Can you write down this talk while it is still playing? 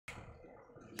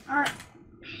Alright.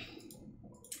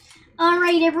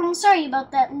 Alright, everyone. Sorry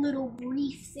about that little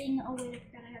brief thing. Oh, wait,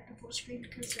 I gotta have to full screen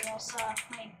because or else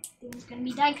my thing's gonna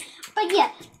be dying. But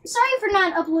yeah, sorry for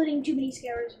not uploading too many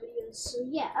Skywars videos. So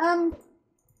yeah, I'm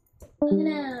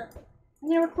gonna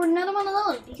record another one of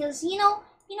those because you know,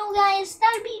 guys,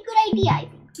 that would be a good idea, I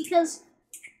think. Because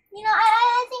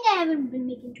I think I haven't been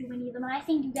making too many of them, and I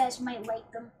think you guys might like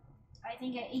them. I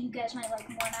think you guys might like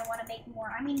more, and I want to make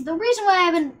more. I mean, the reason why I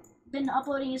haven't been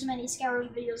uploading as many Skywars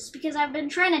videos is because I've been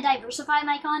trying to diversify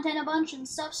my content a bunch and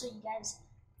stuff, so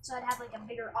I'd have like a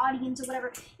bigger audience or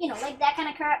whatever, like that kind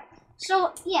of crap.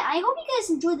 So yeah, I hope you guys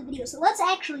enjoyed the video. So let's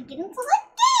actually get into the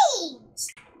games.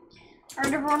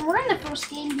 Alright, everyone, we're in the first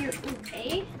game here.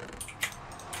 Okay,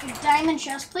 a diamond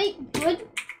chest plate, good.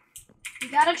 We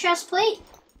got a chest plate,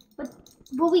 but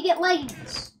will we get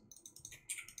leggings?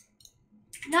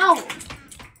 No.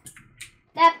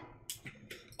 That.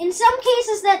 In some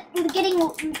cases,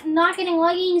 not getting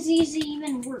leggings is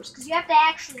even worse, because you have to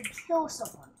actually kill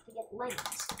someone to get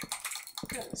leggings.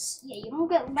 Because, yeah, you don't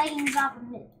get leggings off of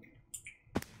mid.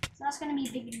 So that's going to be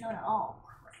a big no to all.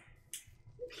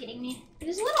 Are you kidding me?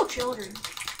 These little children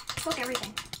took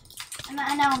everything. And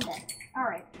now I'm dead.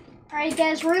 Alright. Alright,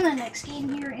 guys, we're in the next game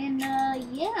here, and,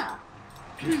 yeah.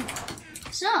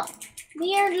 So,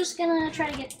 we are just going to try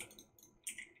to get...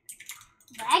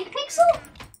 Lag pixel?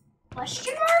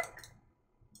 Question mark?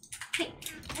 Okay,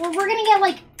 well, we're gonna get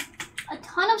like a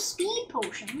ton of speed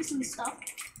potions and stuff.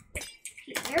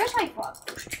 Okay, there's my frog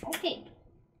potion. Okay,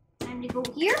 time to go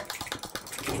here.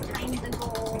 Time to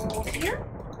go here.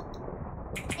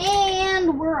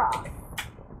 And we're off.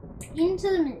 Into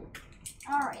the mid.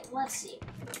 Alright, let's see.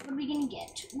 What are we gonna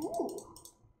get? Ooh.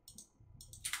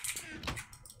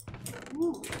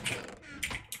 Ooh.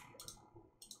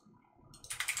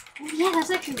 Oh, yeah, that's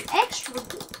actually extra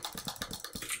good.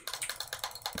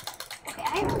 Okay,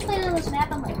 I haven't played on this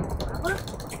map in like forever.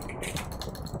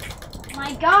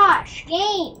 My gosh,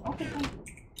 game! Okay, thank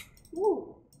you.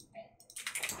 Ooh.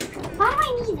 Why do I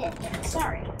need it?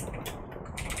 Sorry.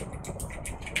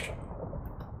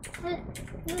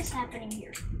 What is happening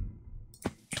here?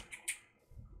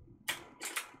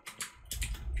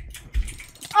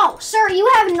 Oh, sir, you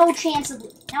have no chance of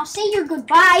leaving. Now say your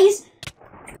goodbyes.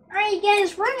 Alright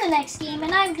guys, we're in the next game,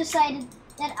 and I've decided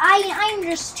that I'm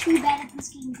just too bad at this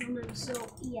game to lose, so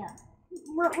yeah.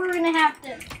 We're gonna have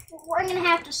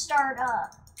to start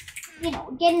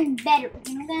getting better.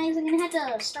 Guys, I'm gonna have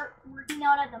to start working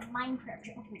out at the Minecraft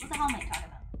channel. Okay, what the hell am I talking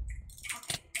about?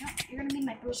 Okay, you're gonna be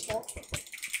my first kill.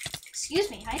 Excuse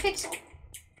me, Hypixel.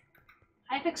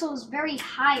 Hypixel is very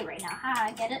high right now. Haha,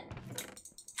 I get it.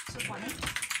 So funny.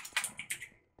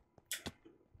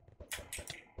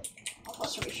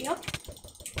 Plus ratio.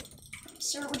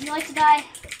 Sir, would you like to die?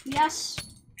 Yes.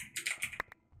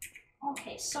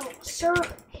 Okay, so, sir,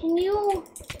 can you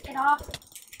get off?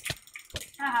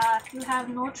 Haha, you have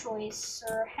no choice,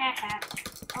 sir. Haha.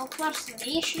 Oh, plus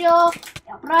ratio.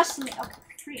 Yeah, plus me.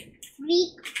 Okay,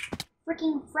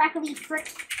 freaking frackly frick.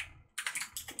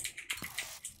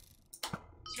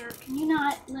 Sir, can you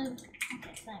not live?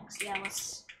 Okay, thanks. Yeah,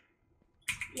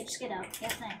 just get out. Yeah,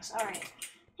 thanks. Alright.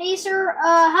 Hey, sir,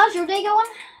 how's your day going?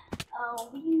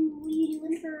 What are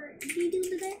you doing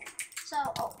today? So,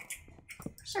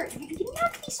 sir, you don't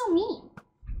have to be so mean.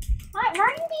 Why are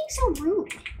you being so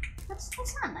rude? That's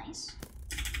not nice.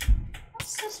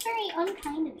 That's very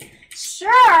unkind of you. Sir,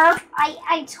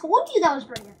 I told you that was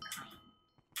very unkind.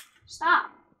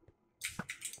 Stop.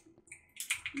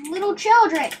 Little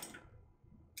children.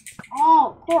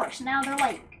 Oh, of course, now they're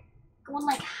like,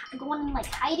 going in like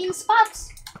hiding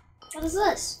spots? What is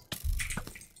this?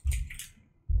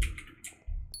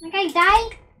 That guy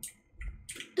died?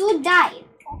 Dude died.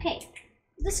 Okay.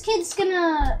 This kid's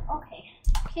gonna... Okay.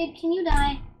 Kid, can you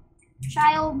die?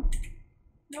 Child.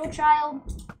 No child.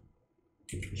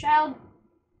 Child.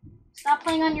 Stop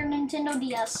playing on your Nintendo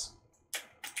DS.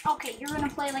 Okay, you're gonna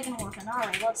play like an orphan.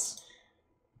 Alright,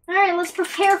 let's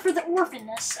prepare for the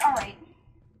orphanness. Alright.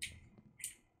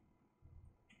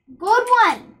 Good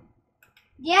one!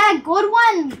 Yeah, good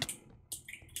one!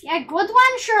 Yeah, good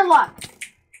one, Sherlock.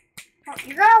 Oh,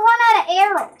 you're gonna run out of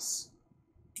arrows.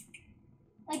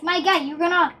 Like, my guy, you're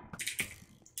gonna...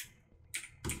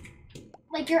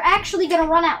 Like, you're actually gonna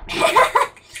run out.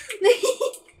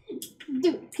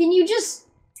 Dude, can you just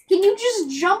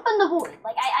jump in the void?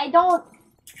 Like, I don't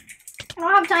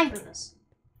have time for this.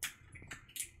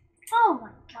 Oh my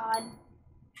god.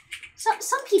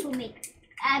 Some people make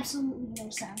absolutely no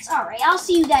sense. Alright, I'll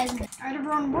see you guys. Alright,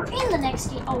 everyone, we're in the next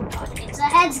game. Oh god, it's a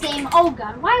heads game. Oh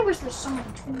god, why was there so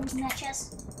many tools in that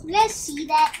chest? You guys see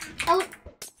that?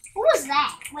 What was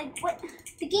that? Like, what?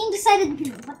 The game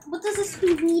decided, what does this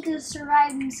dude need to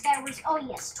survive in Skywars? Oh,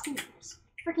 yes, tools.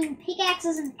 Freaking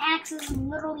pickaxes and axes and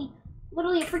literally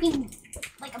a freaking,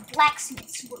 like a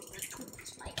blacksmith's worth of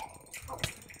tools, my guy. Oh,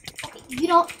 okay, you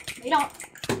don't. No, you don't.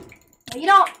 No, you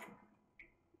don't.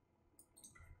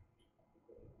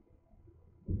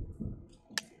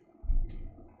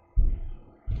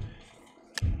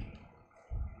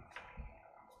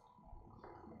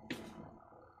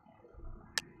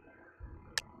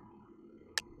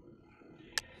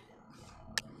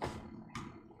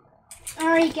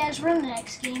 Alright guys, we're in the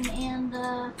next game, and,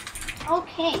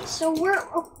 okay, so we're,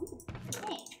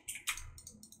 okay.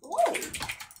 Whoa.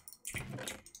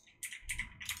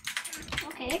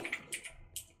 Okay.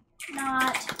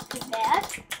 Not too bad.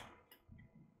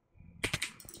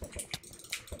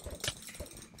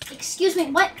 Excuse me,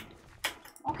 what?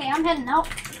 Okay, I'm heading out.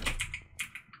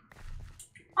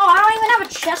 Oh, I don't even have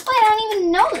a chest plate? I don't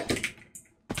even know this.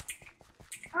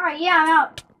 Alright, yeah, I'm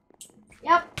out.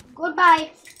 Yep,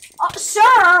 goodbye. Oh,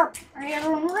 sir! Alright,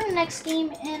 everyone, we're in the next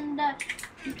game, and,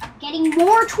 I'm getting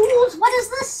more tools. What is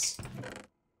this?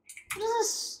 What is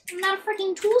this? I'm not a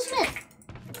freaking toolsmith.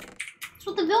 That's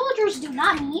what the villagers do,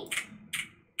 not me.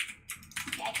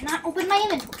 Okay, I cannot open my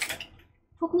inventory.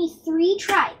 Took me 3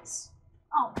 tries.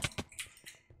 Oh.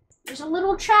 There's a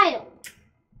little child.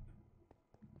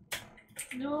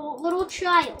 Little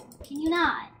child. Can you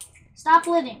not? Stop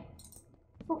living.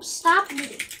 Oh, stop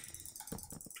living.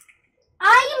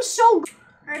 I am so...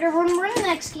 Alright, everyone, we're in the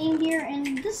next game here,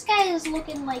 and this guy is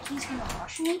looking like he's gonna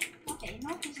rush me. Okay,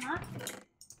 no, he's not.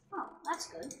 Oh, that's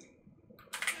good.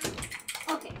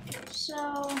 Okay, so...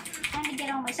 Time to get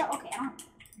on myself. Okay, I don't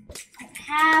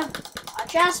have a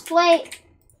chest plate.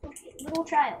 Okay, little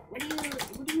child, what are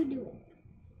you doing?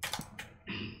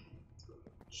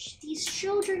 These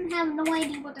children have no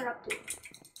idea what they're up to.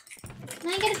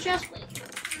 Can I get a chest plate?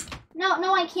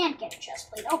 No, I can't get a chest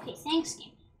plate. Okay, thanks,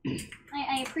 game.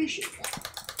 I appreciate that.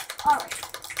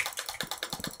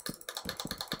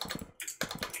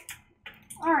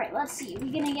 Alright, let's see.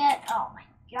 We're gonna get... Oh my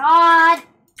god!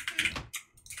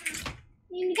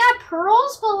 I mean, we got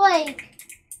pearls, but like...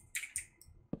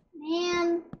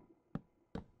 Man...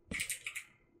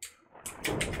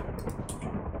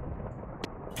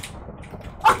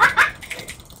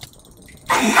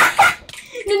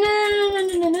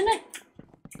 No.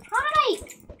 How did I...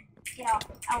 Get out.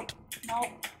 Out. No.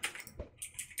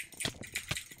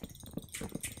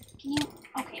 Can you...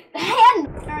 Okay.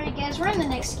 Alright guys, we're in the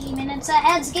next game, and it's a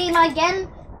heads game again.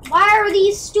 Why are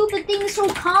these stupid things so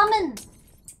common?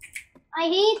 I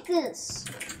hate this.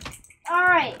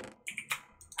 Alright.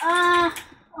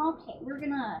 Okay, we're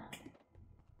gonna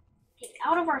get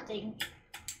out of our thing.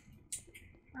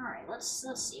 Alright, let's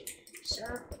see.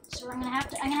 Sir, I'm gonna have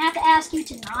to ask you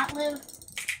to not live.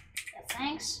 Yeah,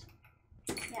 thanks.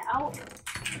 Yeah, out.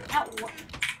 How did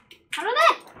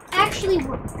that actually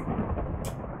work?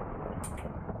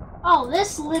 Oh,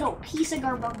 this little piece of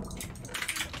garbage.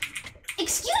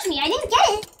 Excuse me, I didn't get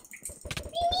it.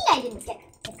 What do you mean I didn't get it?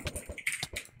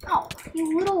 Oh,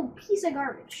 you little piece of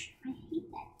garbage. I hate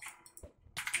that.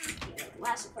 Okay,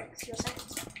 last like 0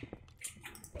 seconds.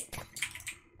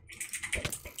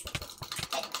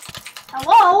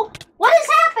 Hello? What is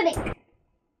happening?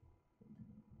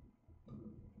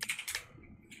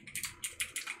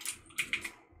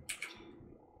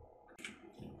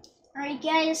 Alright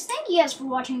guys, thank you guys for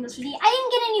watching this video. I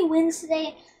didn't get any wins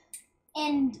today,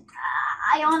 and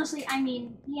I honestly, I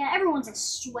mean, yeah, everyone's a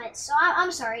sweat, so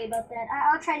I'm sorry about that.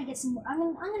 I'll try to get some,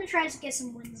 I'm gonna try to get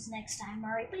some wins next time,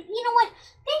 alright? But you know what,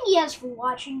 thank you guys for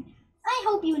watching. I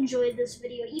hope you enjoyed this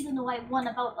video, even though I won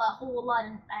about a whole lot,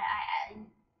 and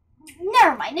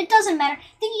never mind, it doesn't matter.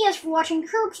 Thank you guys for watching.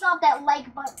 Curb stomp that like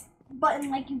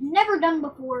button like you've never done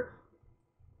before,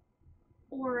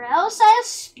 or else I'll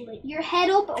split your head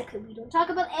open. Okay, we don't talk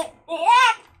about it.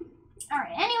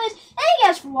 Alright, anyways, thank you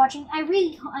guys for watching. I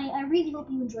really hope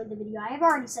you enjoyed the video. I have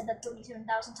already said that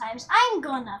 37,000 times. I'm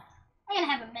gonna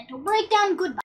have a mental breakdown. Goodbye.